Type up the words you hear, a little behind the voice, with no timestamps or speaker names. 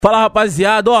Fala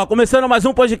rapaziada, ó, começando mais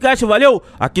um podcast, valeu?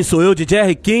 Aqui sou eu, Djs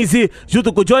R15,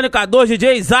 junto com o Jonni K2,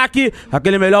 DJ Isaac,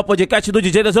 aquele melhor podcast do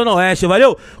DJ da Zona Oeste,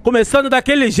 valeu? Começando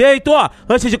daquele jeito, ó,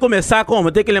 antes de começar, como?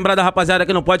 Tem que lembrar da rapaziada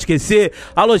que não pode esquecer,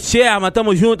 alô Sherma,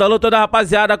 tamo junto, alô toda a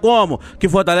rapaziada, como? Que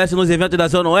fortalece nos eventos da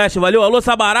Zona Oeste, valeu? Alô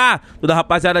Sabará, toda a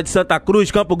rapaziada de Santa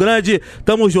Cruz, Campo Grande,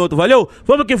 tamo junto, valeu?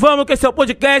 Vamos, que esse é o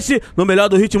podcast no melhor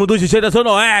do ritmo do DJ da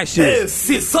Zona Oeste.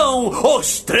 Esses são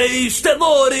os três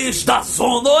tenores da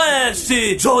Zona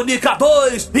Oeste, Jonni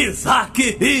K2,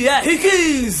 Isaac e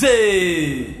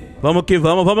R15. Vamos que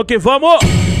vamos!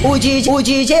 O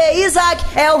DJ Isaac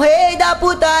é o rei da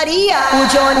putaria. O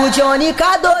Jonni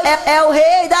K2 é o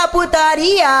rei da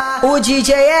putaria. O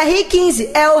DJ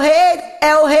R15 é o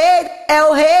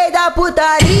rei da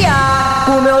putaria.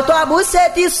 Comeu tua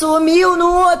buceta e sumiu no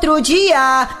outro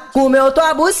dia. Comeu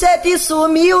tua buceta e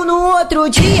sumiu no outro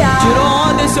dia. Tirou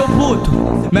onda, seu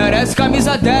puto, merece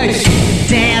camisa 10.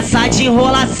 Sem essa de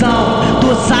enrolação,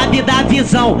 tu sabe da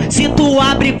visão. Se tu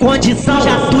abre condição,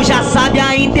 tu já sabe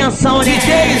a intenção, né?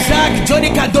 DJ Isaac,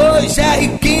 Jonni K2,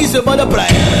 R15, manda pra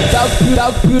ela.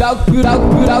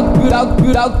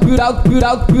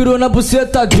 Pirou na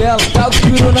buceta dela.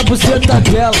 Pirou na buceta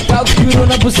dela. Pirou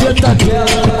na buceta dela.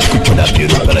 Quando a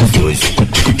pirou pelas suas,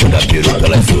 quando a pirou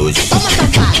pelas suas. Toma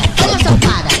safada, toma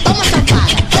safada, toma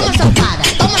safada, toma safada,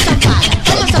 toma safada,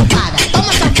 toma safada,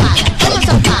 toma safada, toma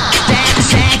safada.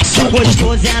 Sexo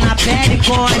gostoso é na pele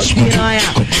com as piranha.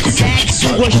 Sexo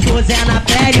gostoso é na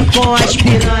pele com as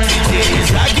piranha.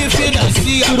 Isaac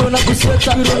financia. Pirou na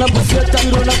buceta, pirou na buceta,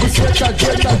 pirou na buceta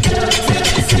dela.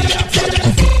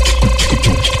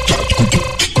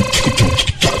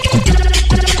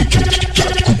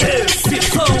 Esses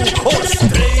são os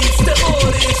três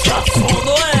tenores da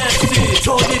Zona Oeste,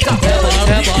 Jonni K2.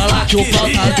 Rebola que o pau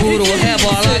tá duro,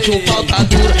 rebola que o pau tá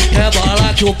duro,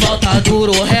 rebola que o pau tá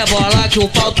duro, rebola que o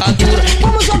pau tá duro.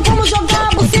 Vamos jogar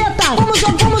a buceta. Vamos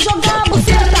jogar a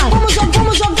buceta. Vamos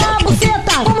jogar a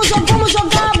buceta. Vamos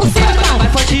jogar a buceta. Vai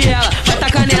forte ela, vai tá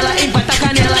canela, hein, vai tá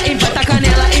canela, hein, vai tá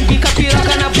canela, hein, bica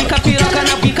piroca na bica piroca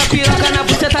na bica piroca na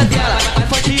buceta dela. Vai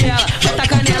forte ela, vai tá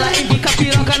canela, hein, bica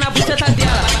piroca na buceta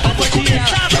dela. Vai forte ela,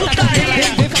 vai tá canela,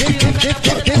 hein, bica piroca na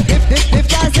buceta dela. Vem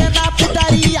fazendo a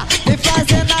putaria, vem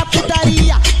fazendo a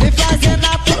putaria, vem fazendo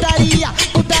a putaria,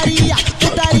 putaria,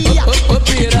 putaria. Ô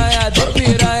piranha, do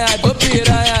piranha, do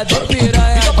piranha, do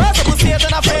piranha. Então passa a buceta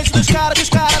na frente dos caras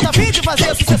tá fim de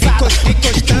fazer sucessada.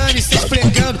 Encostando e se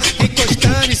esfregando,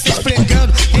 encostando e se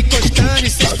esfregando, encostando e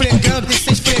se esfregando, e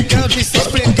se esfregando, e se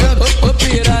esfregando. Ô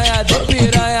piranha, do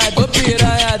piranha, do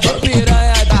piranha, do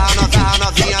piranha. Tá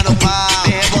novinha no pau,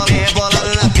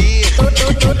 rebolando na pista. Tô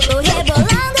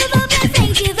rebolando, vou pra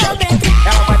frente, vou pra trás.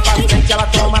 Ela vai pra frente, ela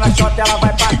toma na chota, ela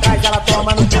vai pra trás, ela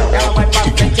toma no chão. Ela vai pra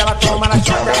frente, ela toma na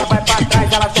chota, ela vai pra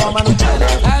trás, ela toma no chão.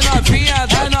 É novinha,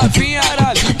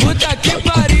 caralho. Puta que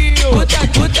pariu, puta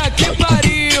que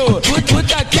pariu,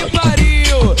 puta que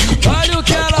pariu. Olha o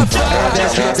que ela faz.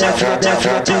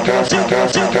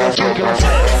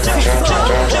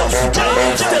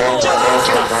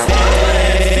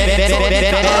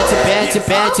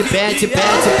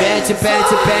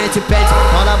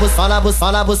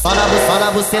 Rola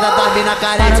a buceta da mina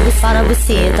carente. Para a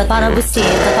buceta,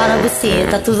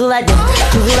 tudo lá dentro,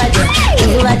 tudo lá dentro,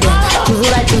 tudo lá dentro, tudo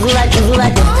lá dentro, tudo lá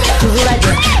dentro, tudo lá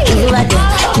dentro, tudo lá dentro,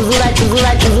 tudo lá dentro, tudo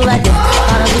lá dentro, tudo lá dentro.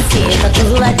 Para a buceta,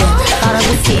 tudo lá dentro, para a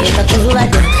buceta, tudo lá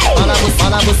dentro. Rola a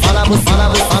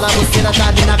buceta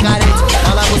da mina carente.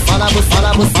 Rola a buceta da mina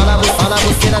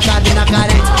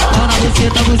carente.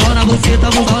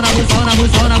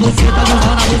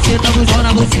 Rola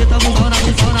a buceta, rola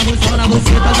a buceta, rola a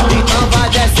buceta. Então vai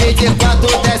descer de quatro,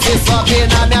 desce, sobe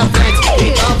na minha frente.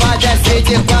 Então vai descer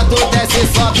de quatro, desce,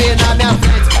 sobe na minha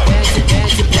frente.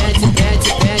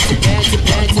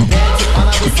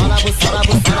 Rola a buceta.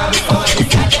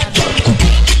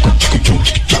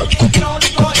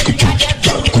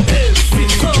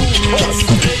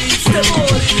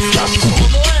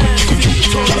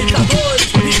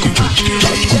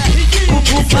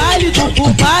 O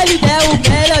baile é o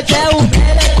melhor,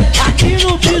 aqui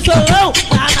no pisolão,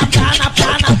 tá na.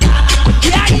 E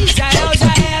aí, já era.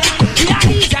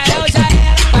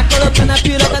 Vai colocando a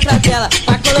piroca atrás dela,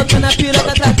 vai colocando a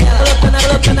piroca atrás dela,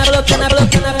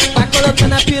 vai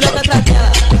colocando a piroca atrás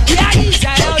dela. E aí,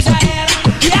 já era.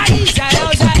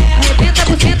 Rebenta a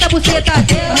buceta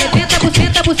dela, rebenta a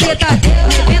buceta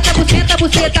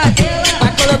dela,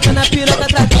 vai colocando a piroca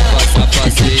atrás dela.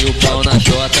 Passei o pau na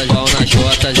jota,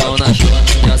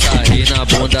 já sarrei na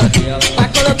bunda dela. Vai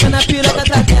colocando a piroca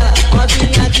atrás dela,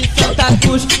 novinha de Santa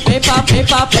Cruz, vem pra,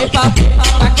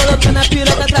 vai colocando a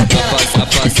piroca atrás dela.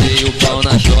 Passei o pau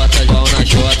na jota,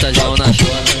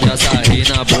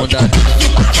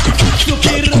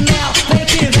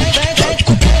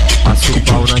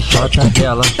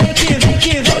 dela.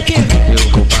 Eu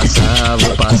vou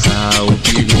passar o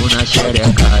peru na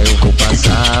xereca. Eu vou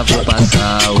passar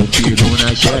o peru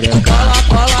na xereca.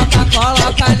 Coloca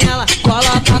nela,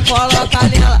 coloca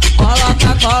nela,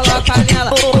 coloca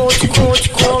nela. Vou te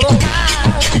colocar.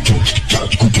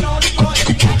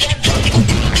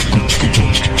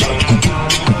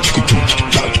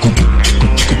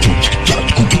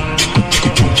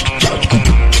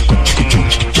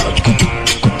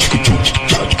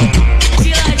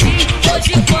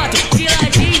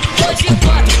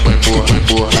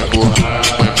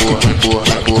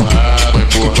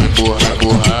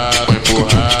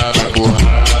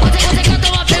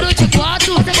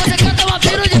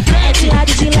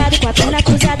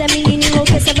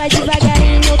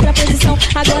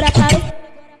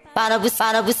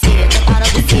 Para buceta, para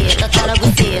buceta, para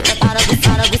buceta, para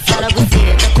buceta, para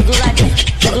buceta, tudo lá dentro,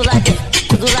 tudo lá dentro,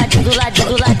 tudo lá dentro, tudo lá dentro,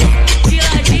 tudo lá dentro. De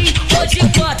ladinho ou de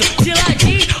quatro, de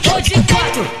ladinho ou de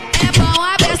quatro. É bom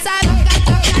abraçar.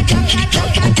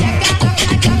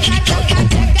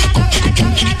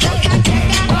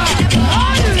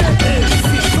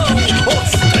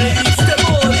 Os três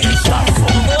tenores da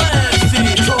Zona Oeste,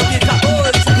 Jonni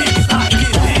K2, Isaac e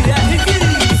R15.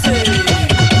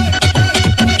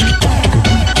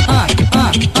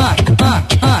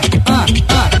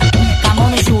 Com a mão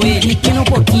no joelho, empina um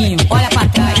pouquinho, olha pra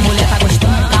trás, mulher tá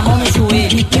gostando. Com a mão no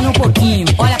joelho, empina um pouquinho,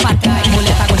 olha pra trás,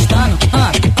 mulher tá gostando.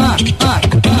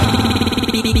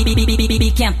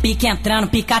 Pique entrando,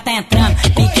 pica tá entrando,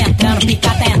 pique entrando, pica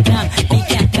tá entrando,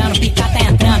 pique entrando, pica tá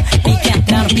entrando, pique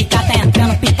entrando, pica tá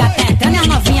entrando, pica tá entrando, e as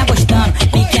novinhas gostando.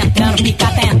 Pique entrando, pica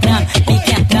tá entrando,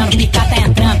 pique entrando, pica tá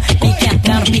entrando, pique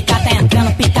entrando, pica tá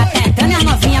entrando, pica tá entrando, e as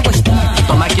novinhas gostando.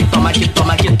 Toma que toma que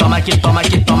toma que toma que toma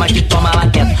que toma que toma lá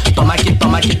dentro. Toma que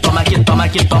toma que toma que toma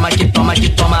que toma que toma que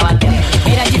toma lá dentro.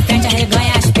 Vira de frente,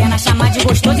 arreganha as pernas, chamar de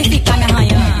gostoso e ficar me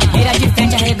arranhando. Vira de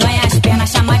frente, arreganha as pernas,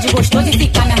 chamar de gostoso e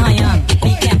ficar me arranhando.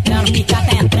 Pique entrando, pica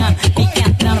tá entrando, pique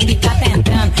entrando, pica tá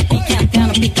entrando, pique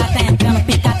entrando, pica tá entrando,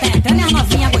 pica tá entrando, e as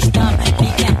novinhas gostando.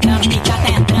 Pique entrando, pica tá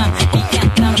entrando, pique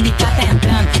entrando, pica tá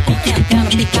entrando, pique entrando,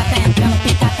 pica tá entrando,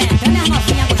 pica tá entrando, e as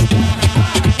novinhas gostando.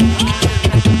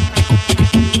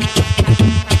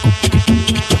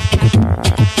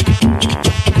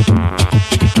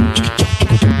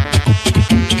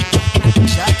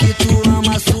 Já que tu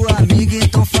ama sua amiga,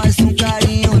 então faz um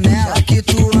carinho nela. Já que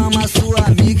tu ama sua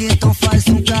amiga, então faz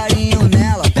um carinho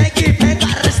nela. Vem que vem pra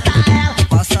arrestar ela.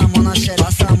 Passa a mão na xereca,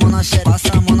 passa a mão na xereca,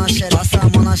 passa a mão na xereca, passa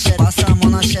a mão na xereca, passa a mão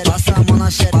na xereca, passa a mão na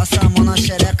xereca, passa a mão na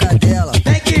xereca dela.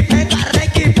 Vem que vem pra, vem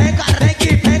que vem pra, vem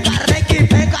que vem pra, vem que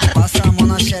vem pra. Passa a mão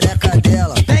na xereca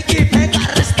dela. Vem que vem pra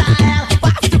arrestar ela.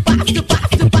 Passo, passo,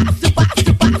 passo, passo,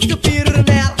 passo, passo, piro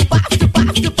nela. Passo,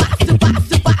 passo, passo,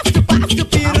 passo, passo, passo,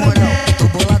 piro Amorão, nela. tô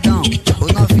boladão, ô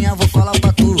novinha, vou falar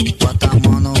pra tu. Bota a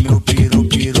mão no meu piru,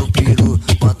 piru, piru.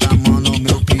 Bota a mão no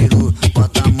meu piru,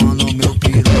 bota a mão no meu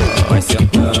piru. Vai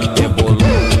sentando,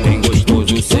 rebolando, bem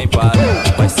gostoso sem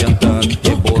parar. Vai sentando,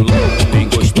 rebolando, bem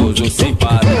gostoso sem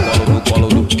parar. No colo,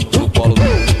 no colo,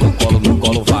 no colo, no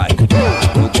colo, vai.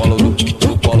 No colo, no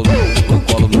colo, no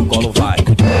colo, no colo, vai.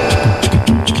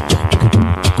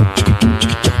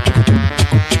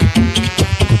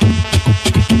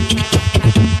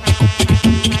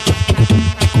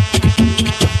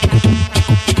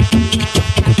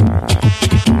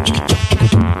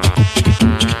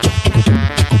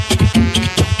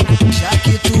 Já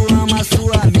que tu ama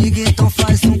sua amiga, então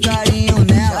faz um carinho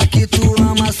nela. Já que tu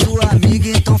ama sua amiga,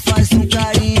 então faz um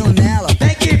carinho nela.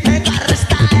 Vem que vem pra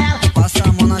arrestar ela. Passa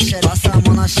a mão na xereca, passa a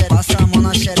mão na xereca, passa a mão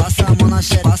na xereca, passa a mão na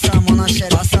xereca, passa a mão na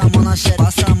xereca, passa a mão na xereca,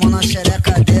 passa a mão na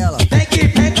xereca dela. Vem que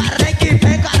vem pra, vem que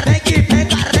vem pra, vem que vem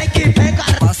pra, vem que vem pra.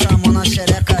 Passa a mão na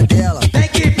xereca dela. Vem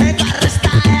que vem pra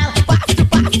arrestar ela. Passo,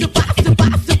 passo, passo,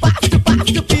 passo, passo,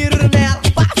 passo, piro nela.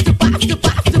 Passo, passo,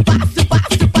 passo, passo,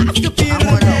 passo, passo, piro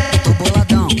Amorão, nela. tô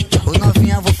boladão, ô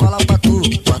novinha, vou falar pra tu.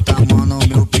 Bota a mão no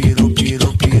meu piru,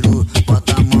 piru, piru.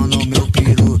 Bota a mão no meu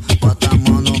piru, bota a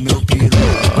mão no meu piru.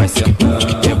 Vai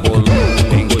sentando, rebolando,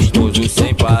 bem gostoso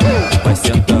sem parar. Vai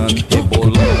sentando,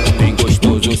 rebolando, bem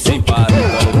gostoso sem parar.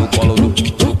 No colo, no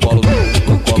colo,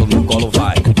 no colo, no colo,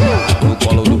 vai. No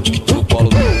colo, no colo,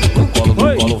 no colo,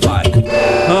 no colo, vai.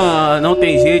 Não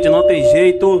tem jeito, não tem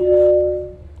jeito.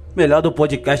 Melhor do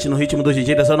podcast no ritmo do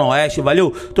DJ da Zona Oeste,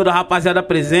 valeu? Toda a rapaziada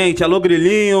presente, alô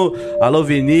Grilinho, alô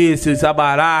Vinícius,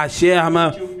 Abará,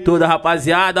 Sherman, toda a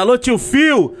rapaziada, alô Tio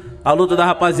Fio, A luta da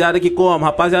rapaziada que como?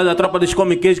 Rapaziada da tropa dos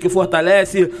come queijo que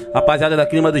fortalece. Rapaziada da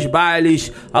clima dos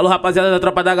bailes. Alô, rapaziada da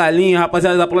tropa da galinha.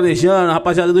 Rapaziada da planejando.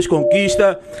 Rapaziada dos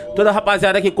conquista. Toda a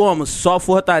rapaziada que como? Só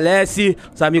fortalece.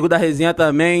 Os amigos da resenha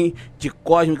também. De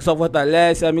Cosmo que só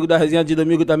fortalece. Amigo da resenha de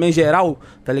domingo também, geral.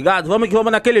 Tá ligado? Vamos que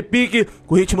vamos naquele pique.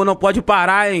 O ritmo não pode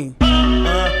parar, hein?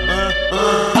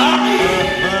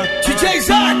 DJ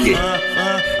Isaac,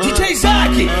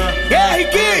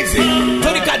 R15,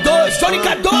 Jonni K2,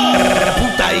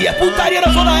 putaria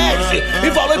na Zona Oeste.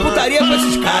 E falou em putaria com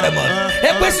esses caras, mano.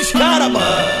 É com esses caras, mano.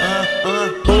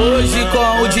 Hoje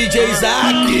com o DJ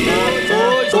Isaac,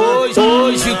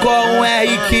 hoje com o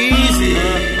R15,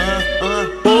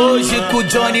 hoje com o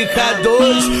Jonni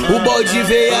K2. O bode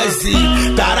veio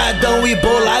assim, taradão e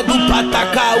bolado pra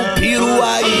tacar o piru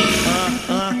aí.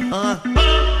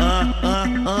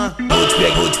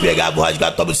 Vou te pegar, vou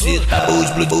rasgar tua buceta. Vou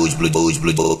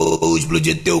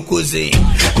explodir teu cozinho.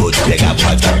 Vou te pegar, vou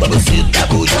rasgar tua buceta.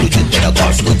 Vou explodir teu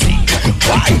negócio todinho.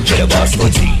 Vai, teu negócio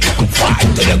todinho. Vai,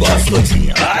 teu negócio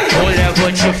todinho. Mulher,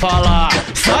 vou te falar,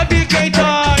 sabe quem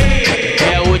tá aí?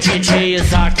 É o DJ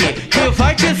Isaac que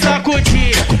vai te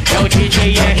sacudir. É o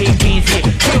DJ R15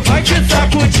 que vai te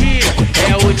sacudir.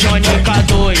 É o Jonni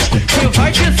K2 que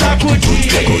vai te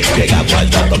sacudir. Vou te pegar, vou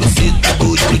rasgar tua buceta.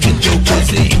 Vou explodir teu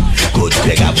cozinho. Vou te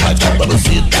pegar, vou rasgar tua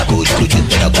buceta. Vou explodir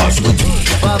teu negócio todinho.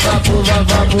 Vá,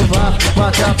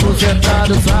 bate a buceta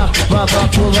do saco. Bate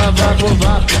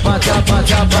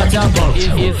a bola.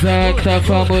 Isaac tá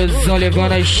famosão,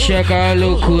 levando a checa a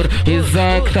loucura.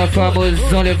 Isaac tá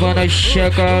famosão, levando a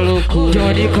checa a loucura.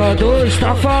 Jonni K2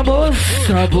 tá famoso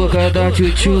na boca da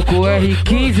tchutchuca. O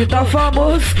R15 tá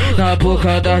famoso na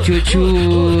boca da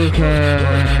tchutchuca.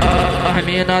 A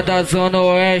mina da Zona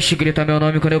Oeste grita meu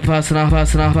nome quando eu passo na rua. A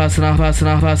mina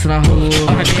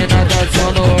da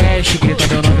Zona Oeste grita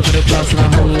meu nome quando eu passo na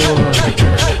rua.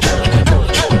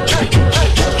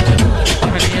 A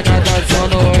mina da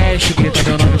Zona Oeste grita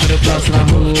meu nome quando eu passo na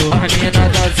rua. A mina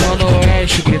da Zona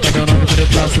Oeste grita meu nome quando eu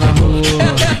passo na rua.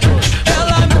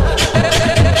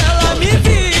 Ela me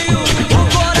viu, o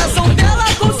coração dela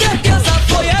com certeza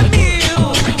foi a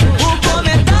mil. O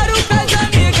comentário pras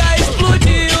amigas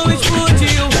explodiu.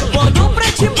 Quando o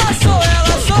preto passou,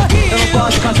 ela sorriu. Eu não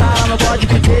posso passar, ela não pode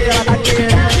viver, ela tá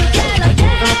querendo.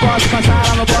 Eu não posso passar,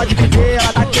 ela não pode viver,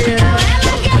 ela tá querendo.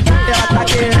 Ela tá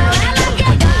querendo.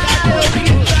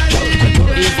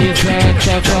 Isaac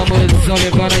tá famosão,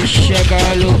 levando a checa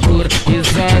a loucura.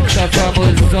 Isaac tá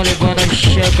famosão, levando a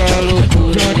checa a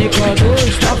loucura. Jonni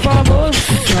K2 tá famoso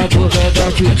na boca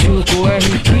da tchutchuca. O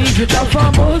R15 tá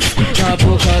famoso na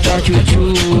boca da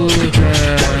tchutchuca.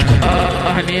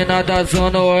 A mina da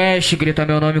Zona Oeste grita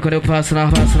meu nome quando eu passo na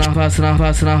rua. A mina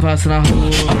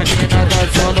da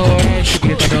Zona Oeste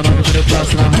grita meu nome quando eu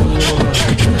passo na rua.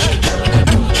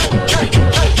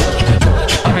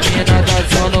 A mina da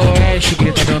Zona Oeste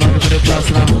grita meu nome quando eu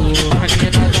passo na rua. A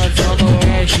mina da Zona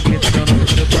Oeste grita meu nome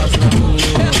quando eu passo na rua.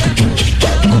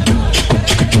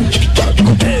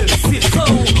 Esses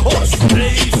são os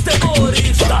três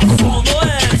tenores da Zona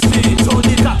Oeste: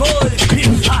 Jonni K2,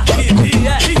 Isaac e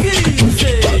R15.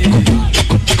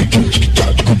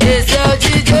 Esse é o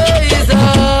DJ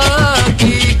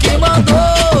Isaac que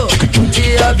mandou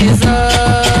te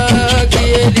avisar que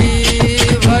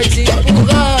ele vai te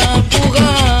empurrar.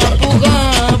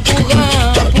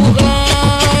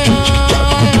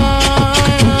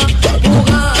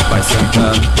 Vai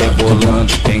sentando,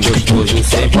 rebolando, bem gostoso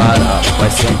sem parar. Vai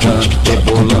sentando,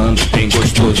 rebolando, bem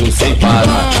gostoso sem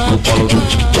parar. No colo vai.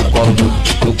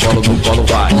 No colo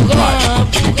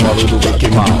do Hulk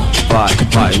mal, vai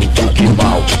no Hulk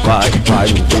mal, vai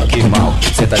no Hulk mal.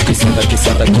 Senta aqui, senta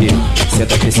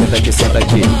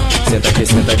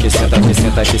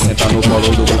no colo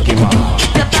do Hulk mal.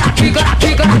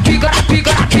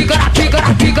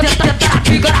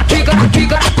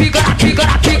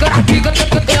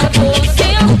 Eu vou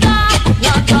sentar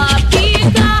na tua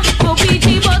pica. Vou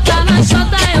pedir botar na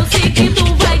chota. Eu sei que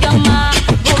tu vai gamar.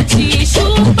 Vou te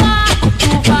chupar,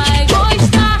 tu vai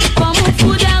gostar. Vamos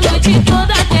fuder a noite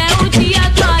toda até o dia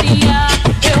clarear.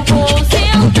 Eu vou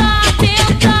sentar.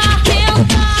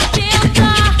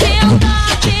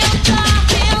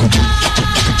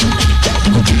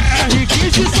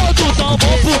 R15 solta o tom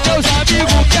bom pros teus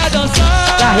amigos quer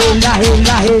dançar. Na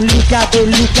relíquia,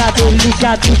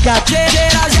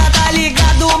 Geral já tá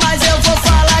ligado, mas eu vou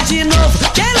falar de novo.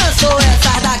 Quem lançou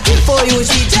essa daqui foi o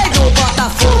DJ do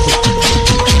Botafogo.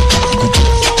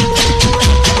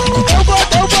 Eu vou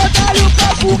dar-lhe o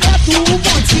papo gato, o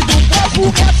monte do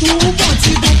papo gato, o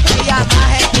monte do e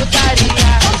amarra é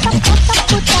putaria.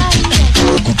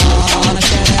 Ó na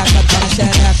xereca, ó na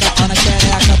xereca, ó na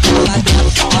xereca, ó na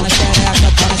xereca, ó na xereca.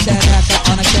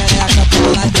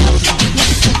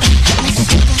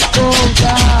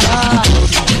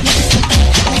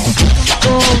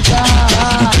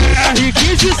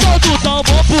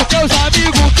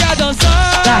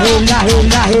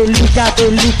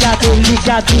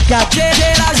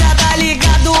 Geral já tá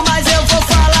ligado, mas eu vou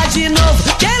falar de novo.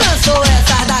 Quem lançou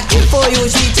essa daqui foi o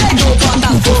DJ do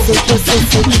Botafogo.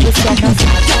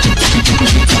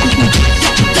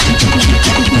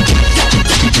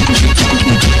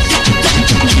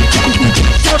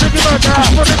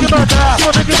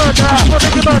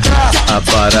 A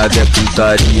parada é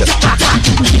putaria.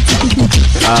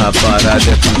 A parada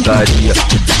é putaria.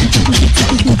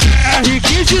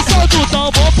 R15 solta o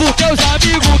tambor porque os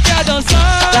amigos querem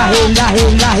dançar.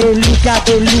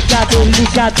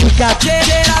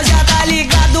 Geral já tá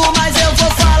ligado, mas eu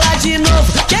vou falar de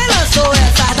novo. Quem lançou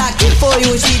essa daqui foi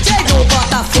o DJ do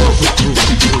Botafogo.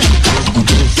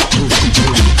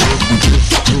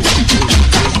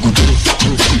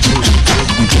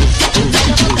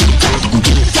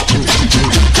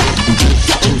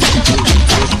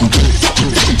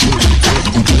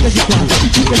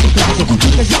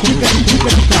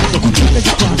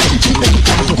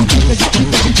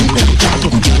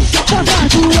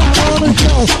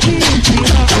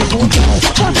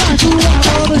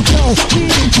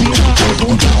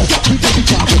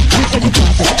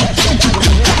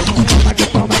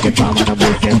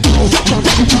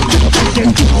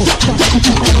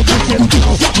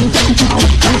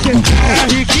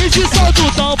 R15 solta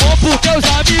o tambor porque os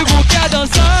amigos querem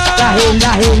dançar.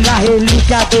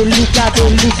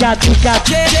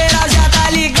 Geral já tá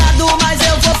ligado, mas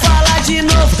eu vou falar de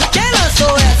novo. Quem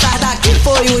lançou essa daqui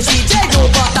foi o DJ do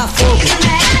Botafogo.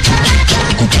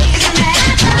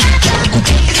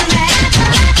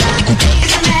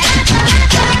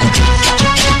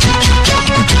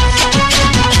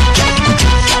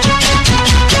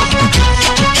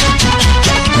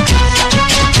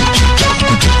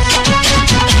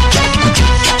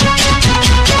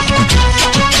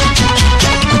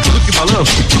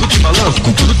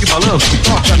 Tudo que balança,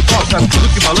 toca, tudo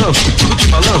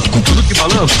que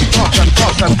balança, toca.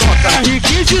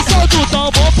 R15 solta o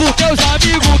tambor porque os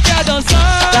amigos querem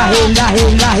dançar.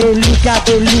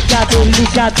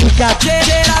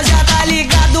 Geral já tá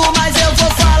ligado, mas eu vou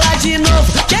falar de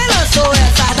novo. Quem lançou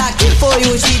essa daqui foi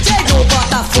o DJ do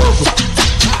Botafogo.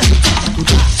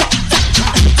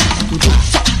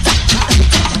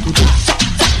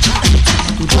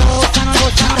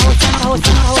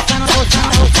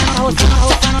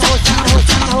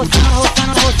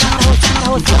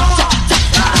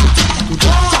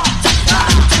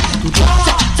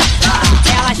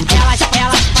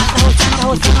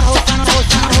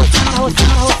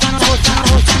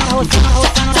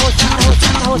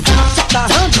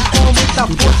 Sarrando com muita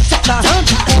força,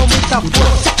 sarrando com muita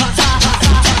força,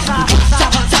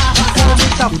 com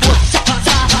muita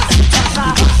força,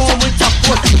 com muita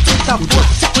força, muita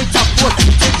força, muita força,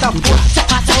 muita força.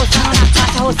 Passa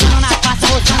roçando na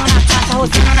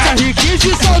R15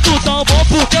 solta o tambor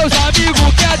porque os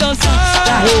amigos querem dançar.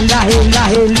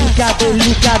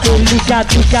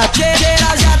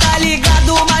 Geral já tá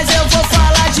ligado, mas eu vou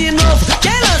falar de novo.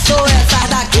 Quem lançou essa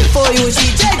daqui foi o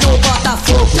DJ do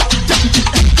Botafogo.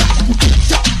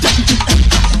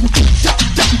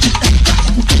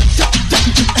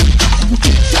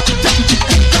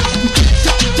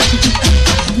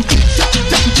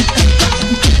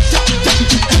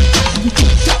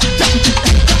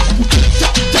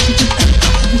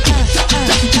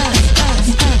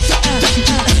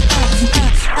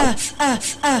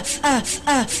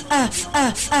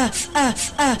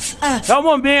 É o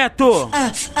momento.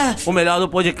 O melhor do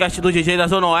podcast do DJ da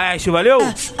Zona Oeste, valeu?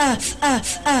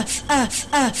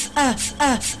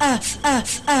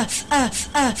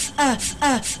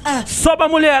 Soba,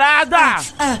 mulherada!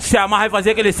 Se amarra e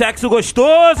fazer aquele sexo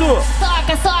gostoso.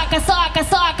 Soca, soca, soca,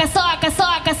 soca, soca,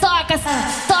 soca, soca,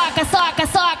 soca, soca,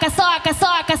 soca, soca,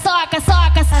 soca, soca,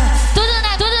 soca. Tudo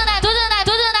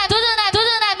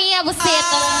na minha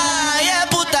buceta. Ai, é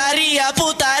putaria,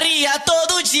 putaria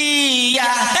todo dia.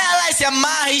 Elas se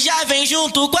amarram e já vem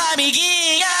junto com a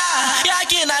amiguinha. E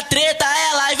aqui na treta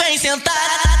elas vem sentar.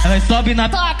 Elas sobe na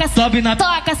Toca, sobe na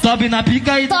toca, sobe na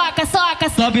pica e soca, soca,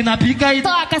 sobe na pica e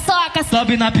soca, soca,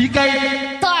 sobe na pica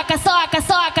e soca, soca,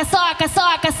 soca, soca,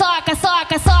 soca, soca,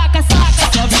 soca, soca, soca.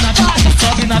 sobe na toca,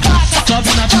 sobe na toca,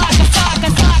 sobe na toca, Soca,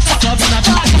 soca, sobe na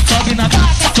toca, sobe na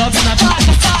toca, sobe na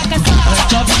toca, soca, soca.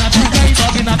 sobe na pica e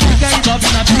sobe na pica e sobe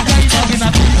na pica e sobe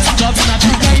na pica, sobe na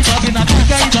pica e sobe na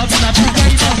pica e sobe na pica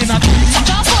e sobe na pica.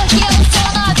 Só porque eu sou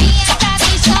novinha, tá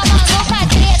me chamando pra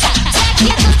treta. Já que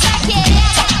tu tá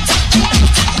querendo.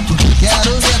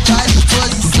 Quero ver tua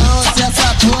disposição, se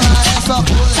essa porra é sua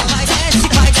coisa. Vai desce,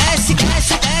 desce,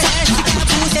 desce, desce, desce,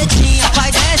 bucetinha.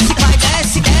 Vai desce,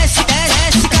 desce, desce,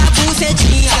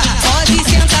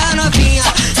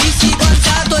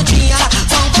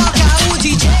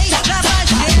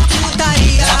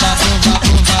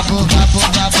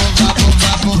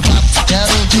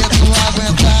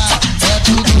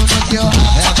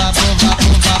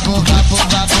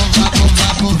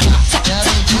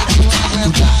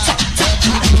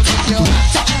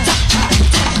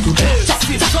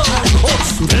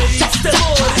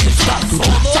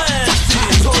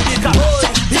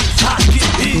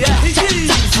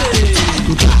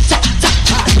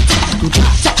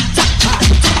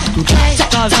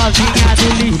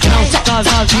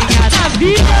 novinha da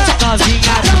vida,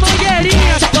 novinha da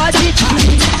mangueirinha, pode ir.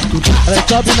 Ela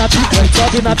sobe na pica, ela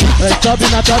sobe na pica, ela sobe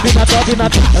na sobe na sobe na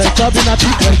pica, ela sobe na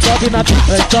pica, ela sobe na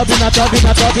pica, ela sobe na sobe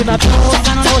na sobe na pica.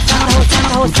 Roçando, roçando,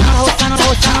 roçando, roçando, roçando,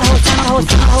 roçando,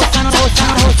 roçando, roçando,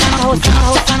 roçando, roçando, roçando,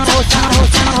 roçando,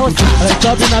 roçando, roçando. Ela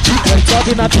sobe na pica, ela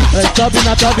sobe na pica, ela sobe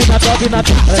na sobe na sobe na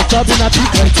pica, ela sobe na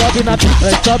pica, ela sobe na pica,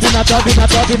 ela sobe na sobe na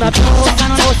sobe na pica.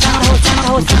 Roçando, roçando,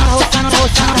 roçando, roçando, roçando,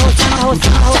 roçando,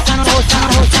 roçando, roçando,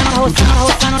 roçando, roçando, roçando,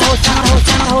 roçando, roçando,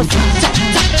 roçando, roçando.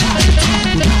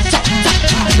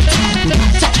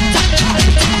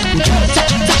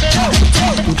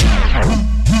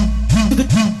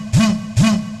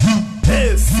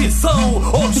 Esses são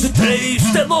os três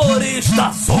tenores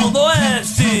da Zona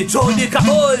Oeste: Jonni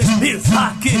K2,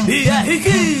 Isaac e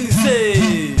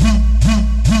R15.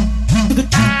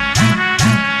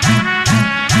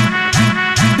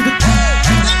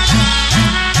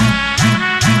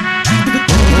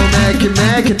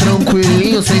 Mac,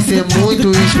 tranquilinho, sem ser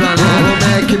muito esplanado.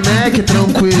 Mac,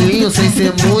 tranquilinho, sem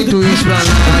ser muito esplanado.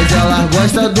 Mas ela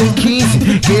gosta do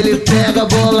 15, que ele pega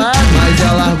bolado. Mas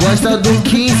ela gosta do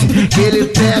 15, que ele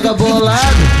pega bolado.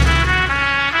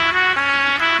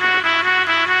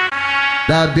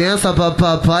 Dá benção pra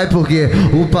papai porque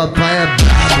o papai é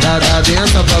brabo. Dá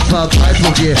benção pra papai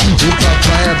porque o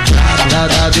papai é brabo.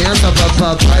 Dá benção pra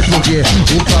papai porque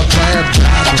o papai é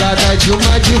brabo. Cada de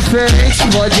uma diferente,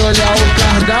 pode olhar o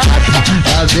cardápio.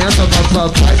 Dá benção pra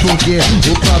papai porque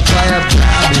o papai é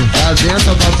brabo. Dá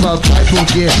benção pra papai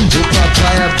porque o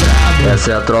papai é brabo.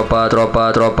 Essa é a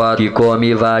tropa que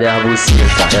come várias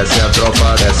bucetas. Essa é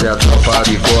a tropa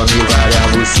que come várias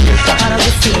bucetas. Para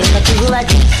você, tá tudo lá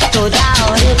dentro, toda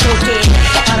hora eu tô querendo.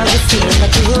 Para você, tá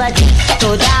tudo lá dentro,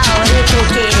 toda hora eu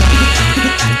tô querendo.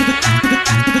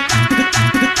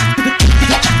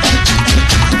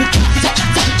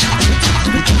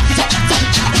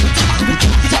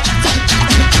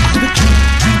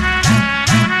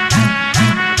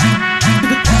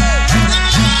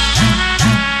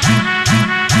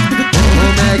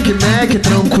 Mac,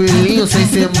 tranquilinho, sem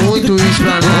ser muito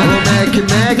esplanado.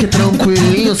 Mac,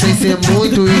 tranquilinho, sem ser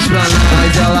muito esplanado.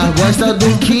 Mas ela gosta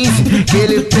do 15, que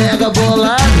ele pega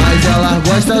bolado. Mas ela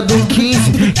gosta do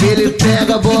 15, que ele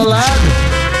pega bolado.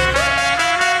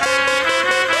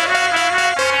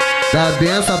 Dá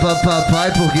benção pra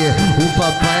papai porque o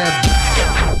papai é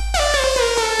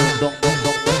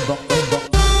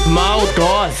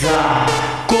maldosa,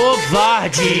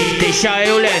 covarde, deixa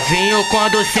eu levinho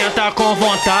quando senta com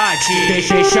vontade.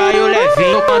 Deixa eu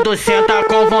levinho quando senta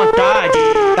com vontade.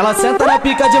 Ela senta na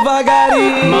pica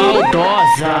devagarinho,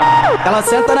 maldosa, ela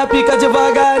senta na pica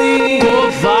devagarinho,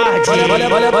 covarde.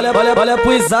 Olha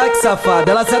pro Isaac, safado.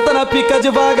 Ela senta na pica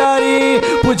devagarinho,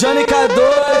 pro Jonni K2.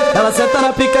 Ela senta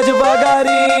na pica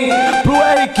devagarinho, pro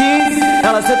R15.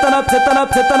 Ela senta na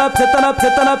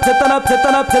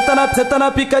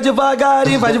pica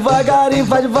devagarinho, vai devagarinho,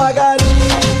 vai devagarinho.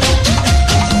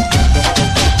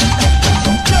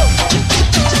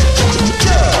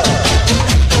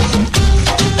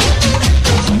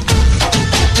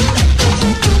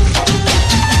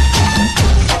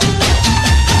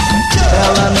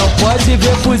 Ela não pode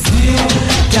ver fuzil,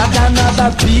 que a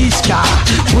danada pisca.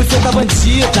 Você tá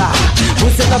bandida,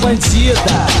 você tá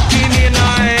bandida. Que mina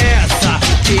é essa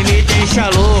que me deixa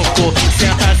louco?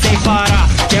 Senta sem parar,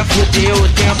 quer fuder o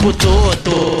tempo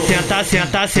todo. Senta,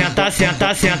 senta, senta,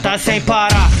 senta, senta sem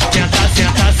parar. Senta,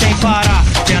 senta sem parar.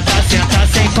 Senta, senta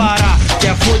sem parar,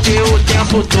 quer fuder o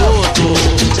tempo todo.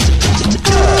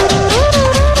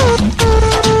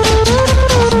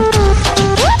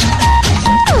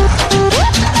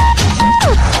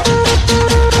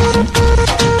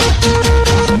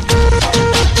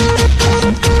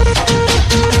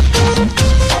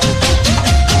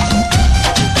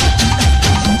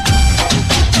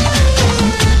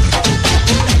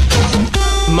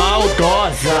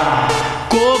 Maldosa,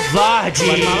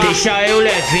 covarde, deixa eu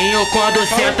levinho quando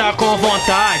senta com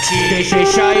vontade.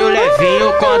 Deixa eu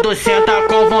levinho quando senta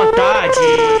com vontade.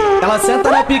 Ela senta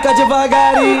na pica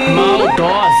devagarinho,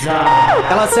 maldosa,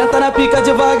 ela senta na pica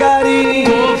devagarinho,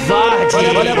 covarde.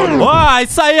 Ó,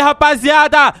 isso aí,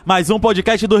 rapaziada! Mais um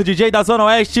podcast dos DJ da Zona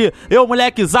Oeste. Eu,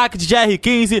 moleque Isaac, Djs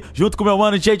R15, junto com meu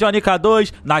mano DJ Jonni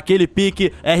K2. Naquele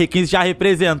pique, R15 já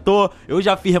representou. Eu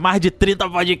já fiz mais de 30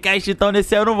 podcasts, então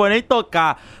nesse aí eu não vou nem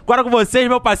tocar. Agora com vocês,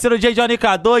 meu parceiro Djs Jonni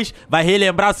K2 vai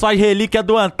relembrar só as relíquias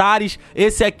do Antares.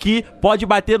 Esse aqui pode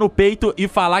bater no peito e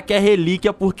falar que é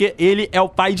relíquia, porque ele é o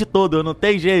pai de todo, não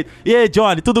tem jeito. E aí,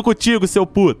 Johnny, tudo contigo, seu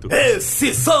puto?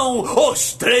 Esses são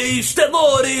os 3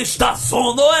 tenores da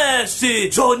Zona Oeste: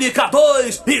 Jonni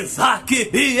K2, Isaac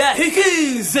e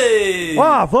R15.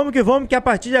 Ó, vamos que a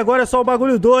partir de agora é só o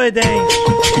bagulho doido, hein?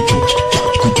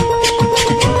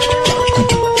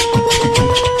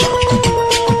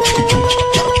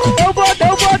 Eu vou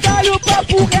dar o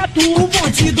papo reto, o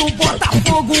bonde do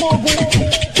Botafogo.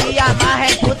 E amarra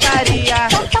é putaria.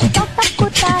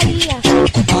 Putaria.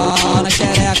 Ó na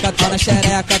xereca, ó na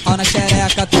xereca, ó na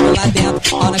xereca, tudo lá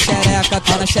dentro. Ó na xereca,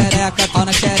 ó na xereca, ó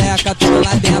na xereca, tudo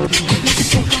lá dentro.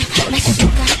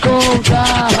 Com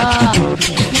garra,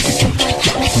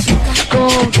 com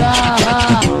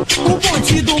garra. O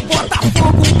bonde do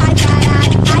Botafogo. Ai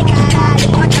caralho,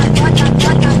 bota, bota,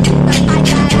 bota, ai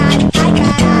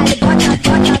caralho, bota,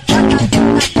 bota,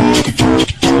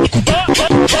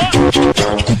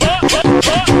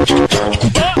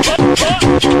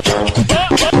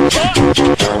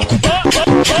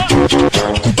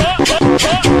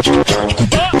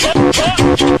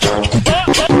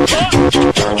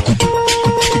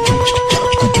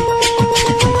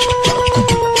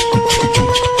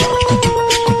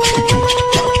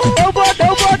 Eu vou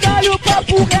dar o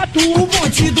papo reto, o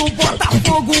bonde do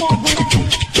Botafogo.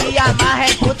 E amarra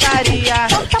é putaria.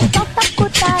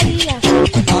 putaria.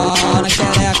 Ó na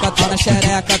xereca, ó na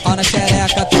xereca, ó na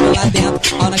xereca, tudo lá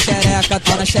dentro. Ó na xereca,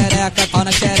 ó na xereca, ó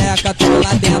na xereca, tudo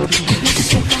lá dentro.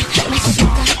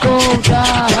 Com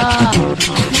garra,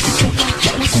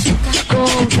 com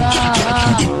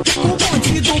garra. O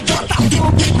bonde do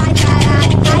Botafogo. Ai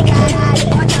caralho,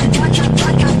 bota, bota,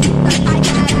 bota, ai caralho,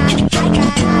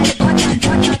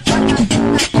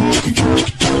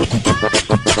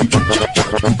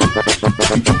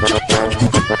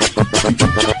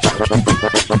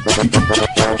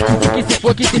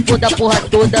 Que se for da porra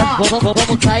toda,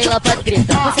 vamos cair lá pra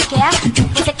treta.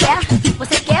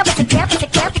 Você quer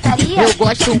putaria? Eu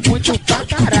gosto muito pra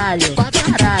caralho, pra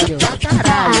caralho, pra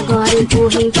caralho. Agora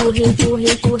empurra, empurra, empurra,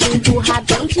 empurra, empurra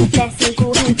bem depressa,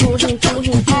 empurra, empurra, empurra,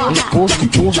 empurra. Empurra,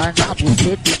 empurra na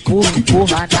buceta, empurra,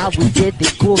 empurra na buceta,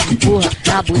 empurra, empurra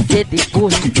na buceta,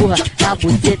 empurra, empurra na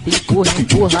buceta, empurra,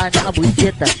 empurra na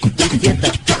buceta, buceta,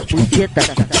 buceta.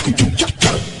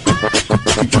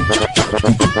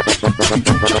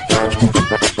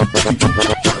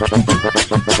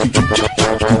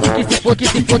 Que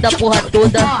se for da porra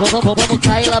toda, vamos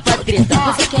cair lá pra treta.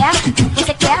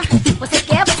 Você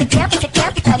quer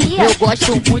putaria? Eu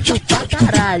gosto muito pra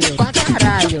caralho, pra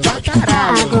caralho, pra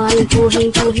caralho. Agora empurra,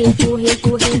 empurra, empurra,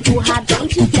 empurra, empurra bem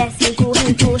depressa, empurra,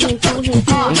 empurra, empurra,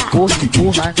 empurra. Empurra,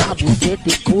 empurra na buceta,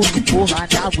 empurra, empurra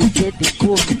na buceta,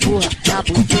 empurra, empurra na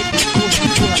buceta, empurra, empurra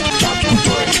na buceta,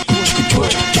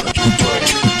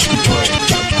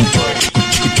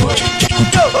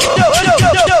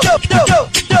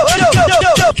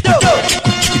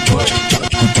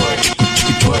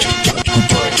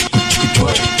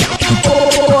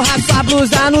 Porra, sua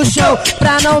blusa no chão,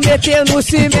 pra não meter no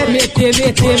cimento. Meter,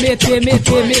 meter, meter,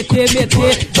 meter, meter,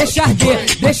 meter. Deixa arder,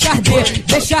 deixa arder,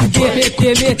 deixa arder.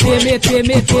 Meter, meter, meter,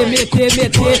 meter, meter,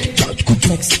 meter.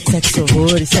 Sexo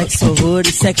horrores, sexo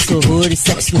horrores, sexo horrores,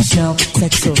 sexo no chão.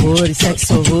 Sexo horrores,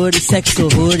 sexo horrores, sexo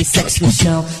horrores, sexo no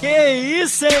chão. Que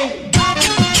isso, hein?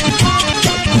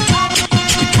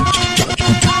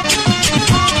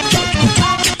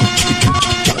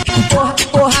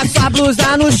 Porra, sua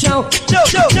blusa no chão,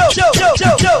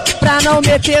 pra não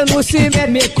meter no cimento.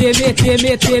 Meter, meter,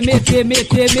 meter, meter,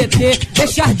 meter, meter.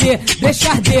 Deixa arder, deixa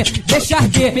arder, deixa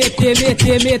arder. Meter,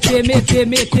 meter, meter, meter,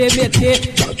 meter, meter.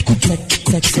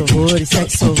 Sexo horrores,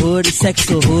 sexo horrores,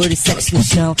 sexo horrores, sexo no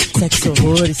chão. Sexo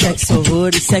horrores, sexo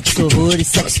horrores, sexo horrores,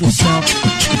 sexo no chão.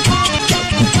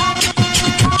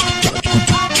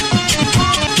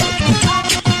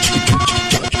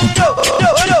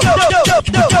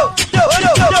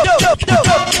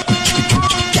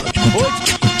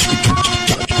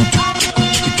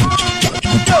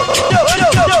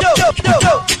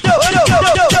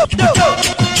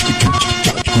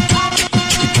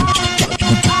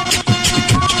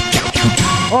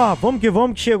 Ó, vamos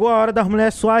que chegou a hora das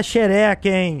mulheres suar a xereca,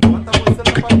 hein?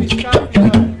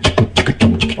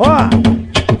 Ó,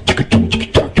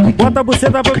 bota a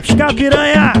buceta pra piscar,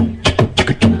 piranha!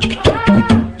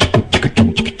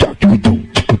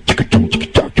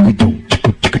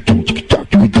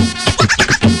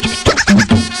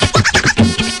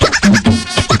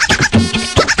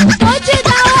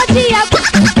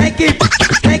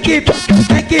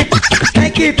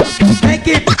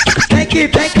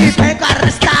 Vem com a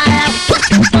rasta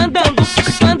ela. Andando,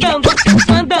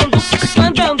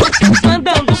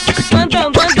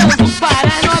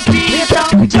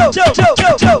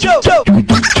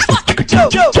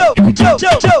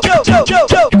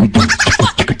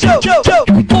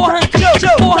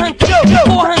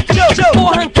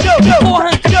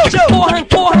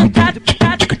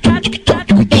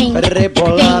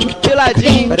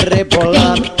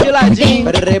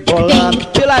 rebolando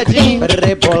de ladinho,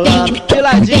 rebolando de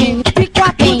ladinho.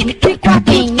 Picopinho,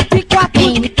 picopinho,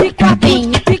 picopinho,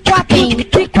 picopinho, picopinho,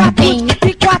 picopinho,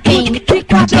 picopinho,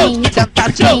 picopinho.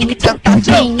 Sentadinho,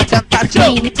 sentadinho,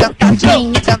 sentadinho,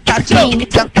 sentadinho, sentadinho,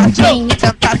 sentadinho,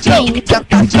 sentadinho,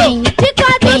 sentadinho.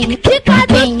 Picopinho,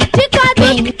 picopinho,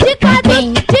 picopinho,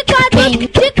 picopinho, picopinho,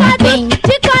 picopinho,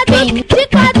 picopinho,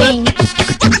 picopinho.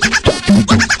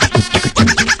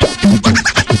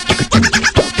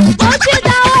 Vou te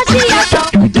dar hoje a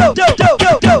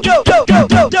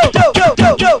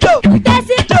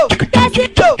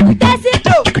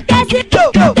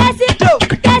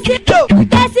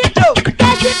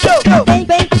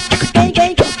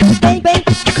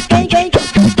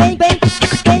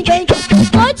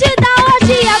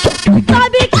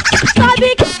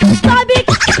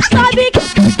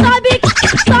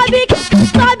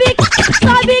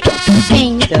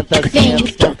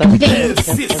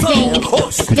Esses são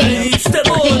os três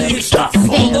tenores da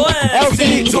Zona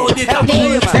Oeste. Jonni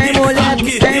K2, tem mulher,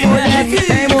 tem mulher,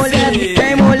 tem mulher,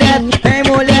 tem mulher, tem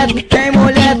mulher, tem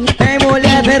mulher, tem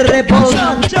mulher, vem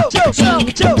rebolando.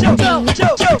 Sentadinho, sentadinho,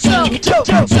 sentadinho, sentadinho,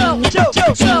 sentadinho, sentadinho,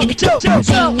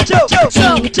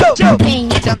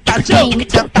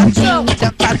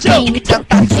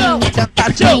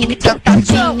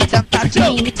 sentadinho,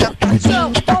 sentadinho.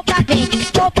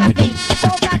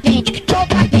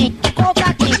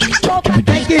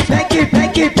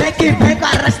 Vem com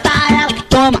arrastar ela.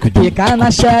 Toma, pica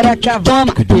na xereca,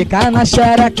 toma, pica na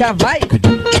xereca, vai. Vem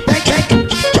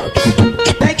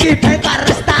com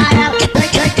arrastar ela.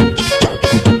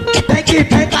 Vem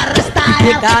com arrastar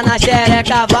ela. Fica na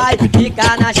xereca, vai,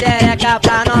 fica na xereca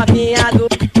pra novinha do.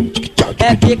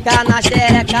 É fica na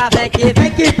xereca, Vem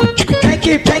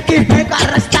com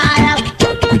arrastar ela.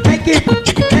 Vem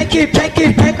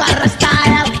com arrastar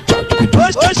ela.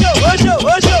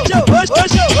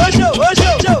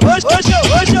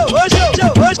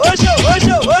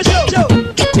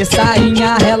 De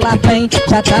sainha ela vem,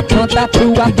 já tá pronta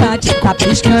pro abate. Tá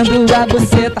piscando a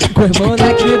buceta, os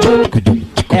moleque do.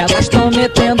 Elas tão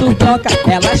metendo bronca,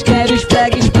 elas querem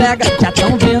esfrega, já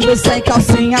tão vindo sem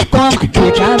calcinha. Toma,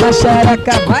 fica na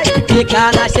xereca, vai.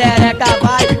 fica na xereca,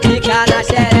 vai, fica na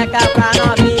xereca pra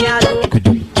novinha do.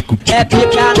 É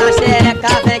pica na xereca,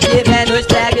 vem que vem no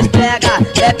esfrega.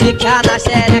 É pica na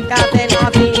xereca, vem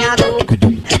novinha do.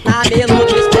 Na melu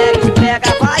do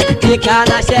esfrega, vai. Fica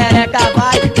na xereca,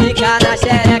 vai, fica na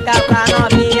xereca pra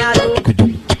novinha do.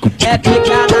 É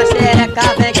pica na xereca,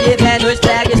 vem que vem no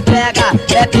esfrega.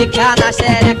 É pica na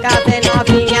xereca, vem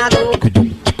novinha do.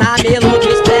 Na melu do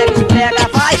esfrega,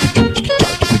 vai.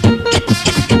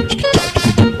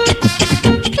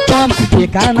 Toma,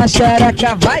 fica na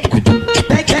xereca, vai.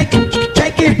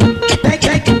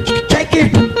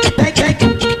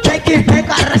 Vem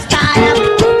com arrastar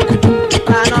ela.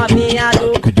 Pra novinha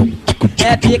do.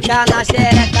 É pica na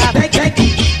xereca.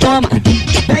 Toma,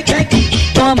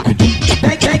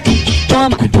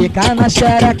 toma, fica na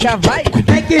xereca, vai.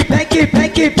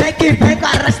 Vem com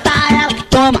arrastar ela.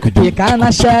 Toma, fica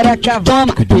na xereca,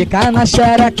 toma, fica na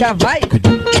xereca, vai.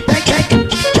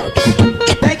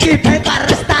 Vem com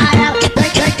arrastar ela.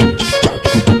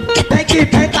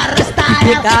 Vem com arrastar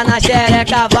ela. Fica na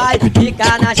xereca, vai,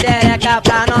 fica na xereca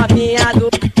pra novinha do.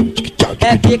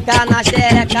 É fica na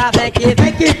xereca, vem que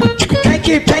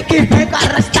Vem com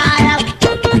arrastar ela.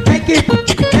 Vem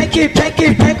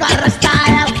com arrastar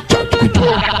ela.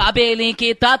 Cabelinho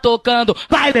que tá tocando,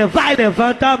 vai,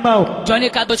 levanta a mão. Jonni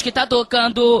K2 que tá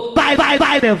tocando, vai,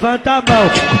 levanta a mão.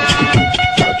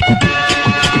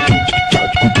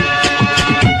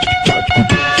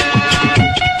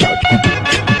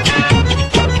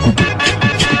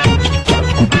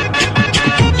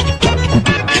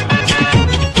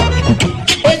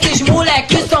 esses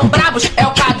moleques são bravos, é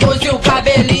o K2 e o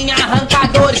cabelinho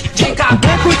arrancadores de cabelo.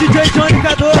 Vem com o DJ Jonni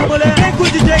K2, moleque. Vem com o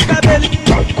DJ cabelinho.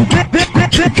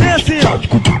 Vem assim, ó.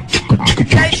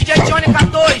 E aí, DJ Jonni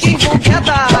K2,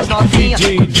 envolvendo as novinhas.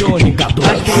 DJ Jonni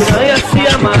K2, as piranhas se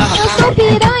amarram. Eu sou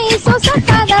piranha e sou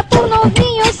safada, por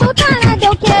novinho eu sou tarada.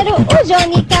 Eu quero o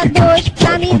Jonni K2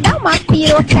 pra me dar uma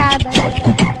pirocada.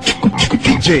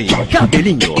 DJ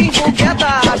Cabelinho, envolvendo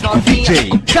as novinhas. DJ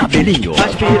Cabelinho,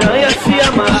 as piranhas se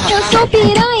amarram. Eu sou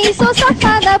piranha e sou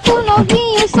safada, por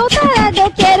novinho eu sou tarada.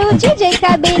 Eu quero o DJ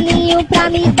Cabelinho pra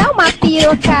me dar uma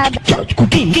pirocada.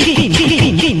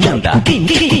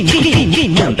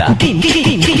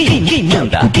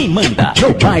 quem manda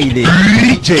no baile.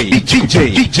 DJ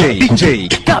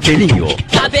Cabelinho.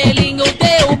 Cabelinho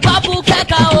deu papo que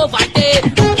caô vai ter.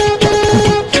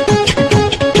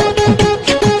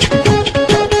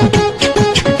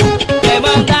 Quem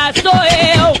manda sou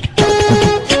eu.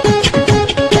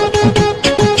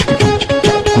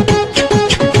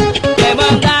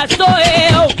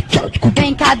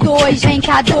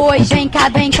 dois, vem cá,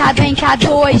 vem cá, vem cá,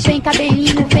 dois, vem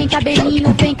cabelinho, vem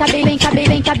cabelinho, vem cabelinho, vem cabelinho,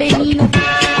 vem cabelinho.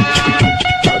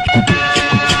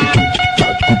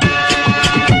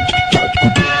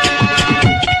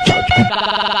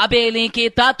 Cabelinho que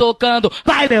tá tocando,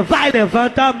 vai,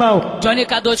 levanta a mão. Jonni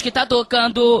K2 que tá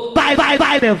tocando,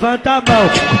 vai, levanta a mão.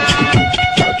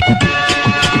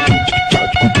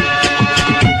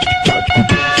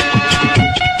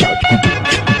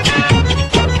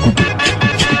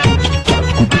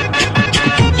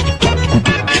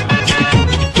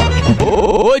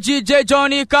 Ô DJ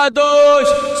Jonni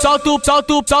K2, salto,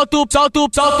 salto, salto, salto,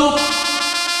 salto.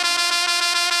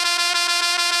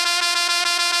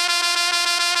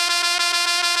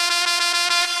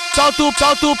 Salto,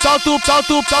 salto, salto,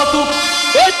 salto, salto.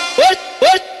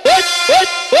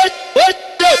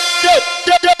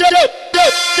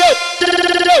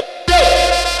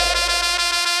 Ô DJ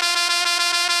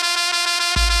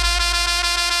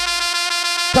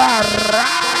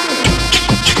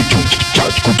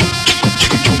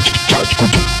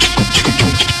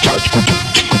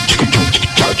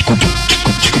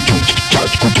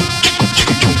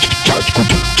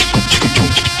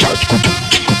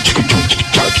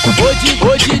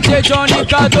Jonni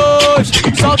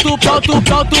K2, salto,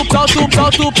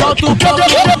 salto,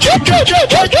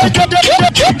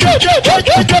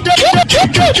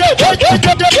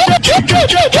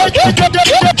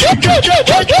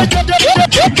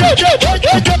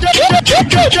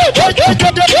 salto, salto, salto,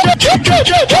 salto,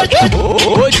 salto.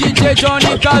 Ô DJ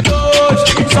Jonni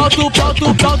K2, salto,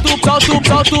 salto, salto, salto,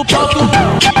 salto, salto.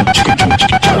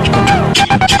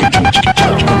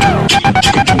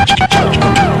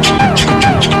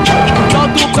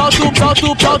 Salto, salto,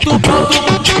 salto, salto.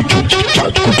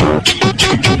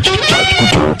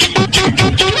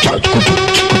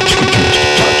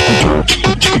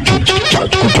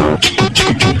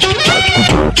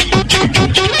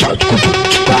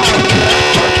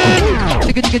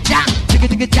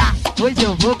 Hoje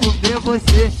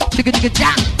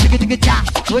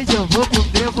eu vou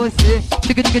comer você.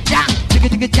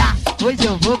 Hoje eu vou comer você. Hoje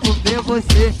eu vou comer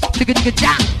você.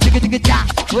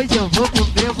 Hoje eu vou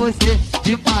comer você.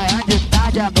 De manhã, de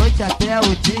tarde, à noite até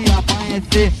o dia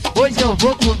amanhecer. Hoje eu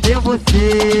vou comer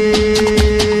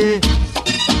você.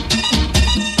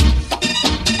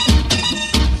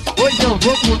 Hoje eu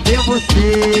vou comer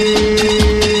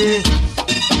você.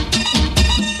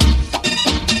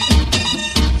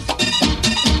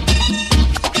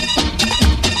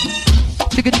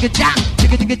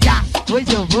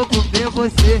 Hoje eu vou comer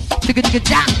você.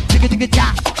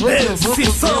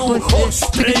 Esses são os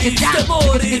três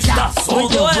tenores da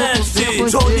Zona Oeste: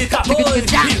 Jonni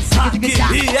K2, Isaac e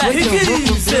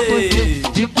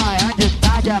R15. De manhã, de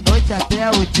tarde, à noite até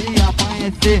o dia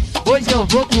amanhecer. Hoje eu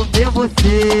vou comer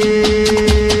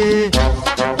você.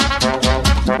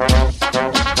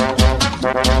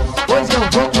 Hoje eu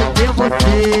vou comer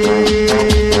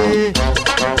você.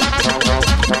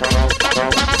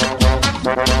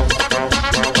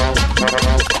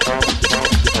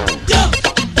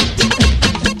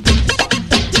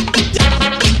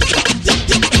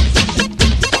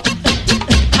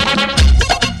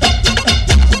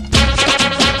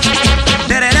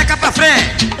 Perereca pra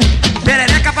frente,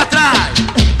 perereca pra trás,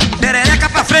 perereca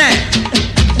pra frente,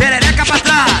 perereca pra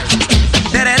trás,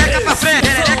 perereca pra frente,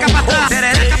 perereca pra trás,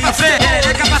 perereca pra frente,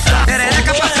 perereca pra trás,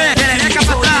 perereca pra frente, perereca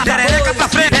pra trás, perereca pra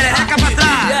frente, perereca pra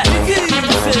trás.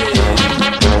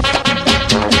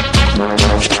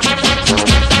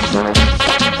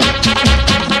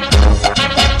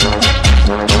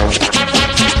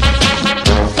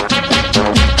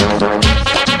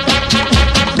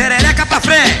 Perereca pra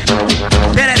frente,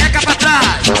 perereca pra trás,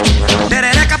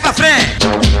 perereca pra frente,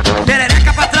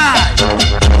 perereca pra trás,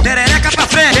 perereca pra frente, perereca pra trás, perereca pra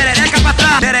frente, perereca pra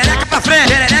trás, perereca pra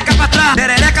frente,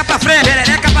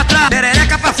 perereca pra trás,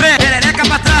 perereca pra frente, perereca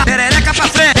pra trás, perereca pra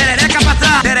frente, perereca pra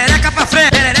trás, perereca pra frente,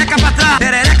 perereca pra trás,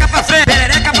 perereca pra frente,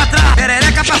 perereca pra trás,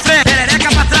 perereca pra frente,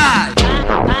 perereca pra trás.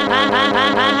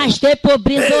 Arrastei pro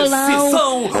brizolão. Esses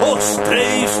são os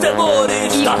três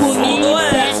tenores da Zona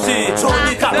Oeste: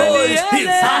 Jonni K2,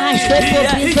 Isaac e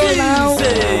R15.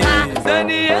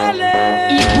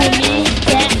 E comi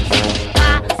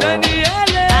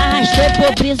arrastei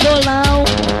pro brizolão.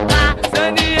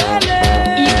 E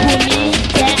comi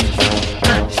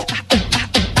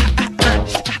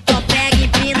Tô pega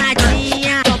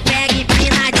empinadinha, tô pega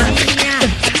empinadinha.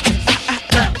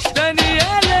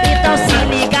 Então se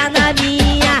liga na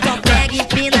minha. Tô pega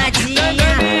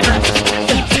empinadinha,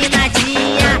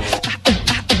 empinadinha.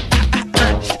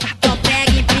 Tô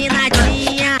pega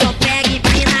empinadinha, tô pega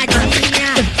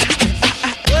empinadinha.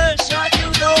 One shot you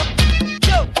know,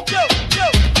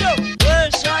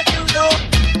 one shot you know.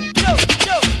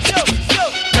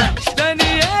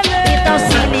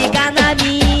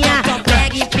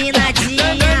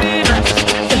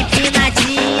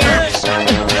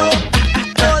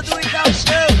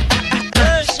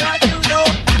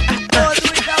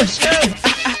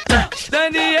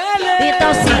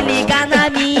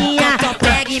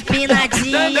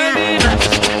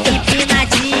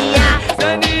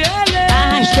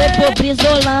 sou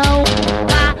brizolão.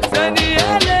 Pá, e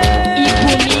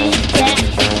comigo quer.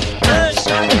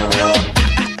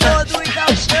 Todo e dá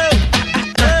o show.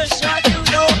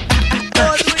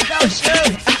 Todo e dá o show.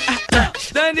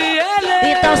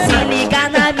 Então se liga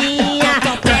na minha,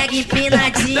 pega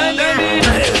empinadinha.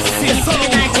 Esses são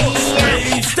os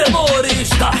três tenores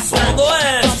da Zona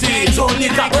Oeste, Jonni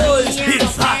K2,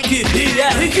 Isaac e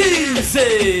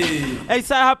R15. É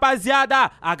isso aí,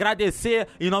 rapaziada. Agradecer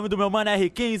em nome do meu mano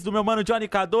R15, do meu mano Jonni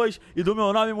K2 e do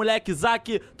meu nome, moleque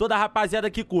Isaac. Toda a rapaziada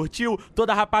que curtiu,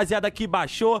 toda a rapaziada que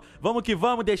baixou. Vamos que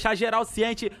vamos, deixar geral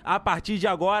ciente. A partir de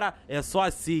agora é só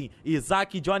assim: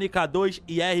 Isaac, Jonni K2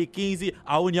 e R15.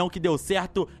 A união que deu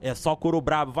certo é só couro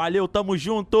brabo. Valeu, tamo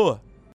junto.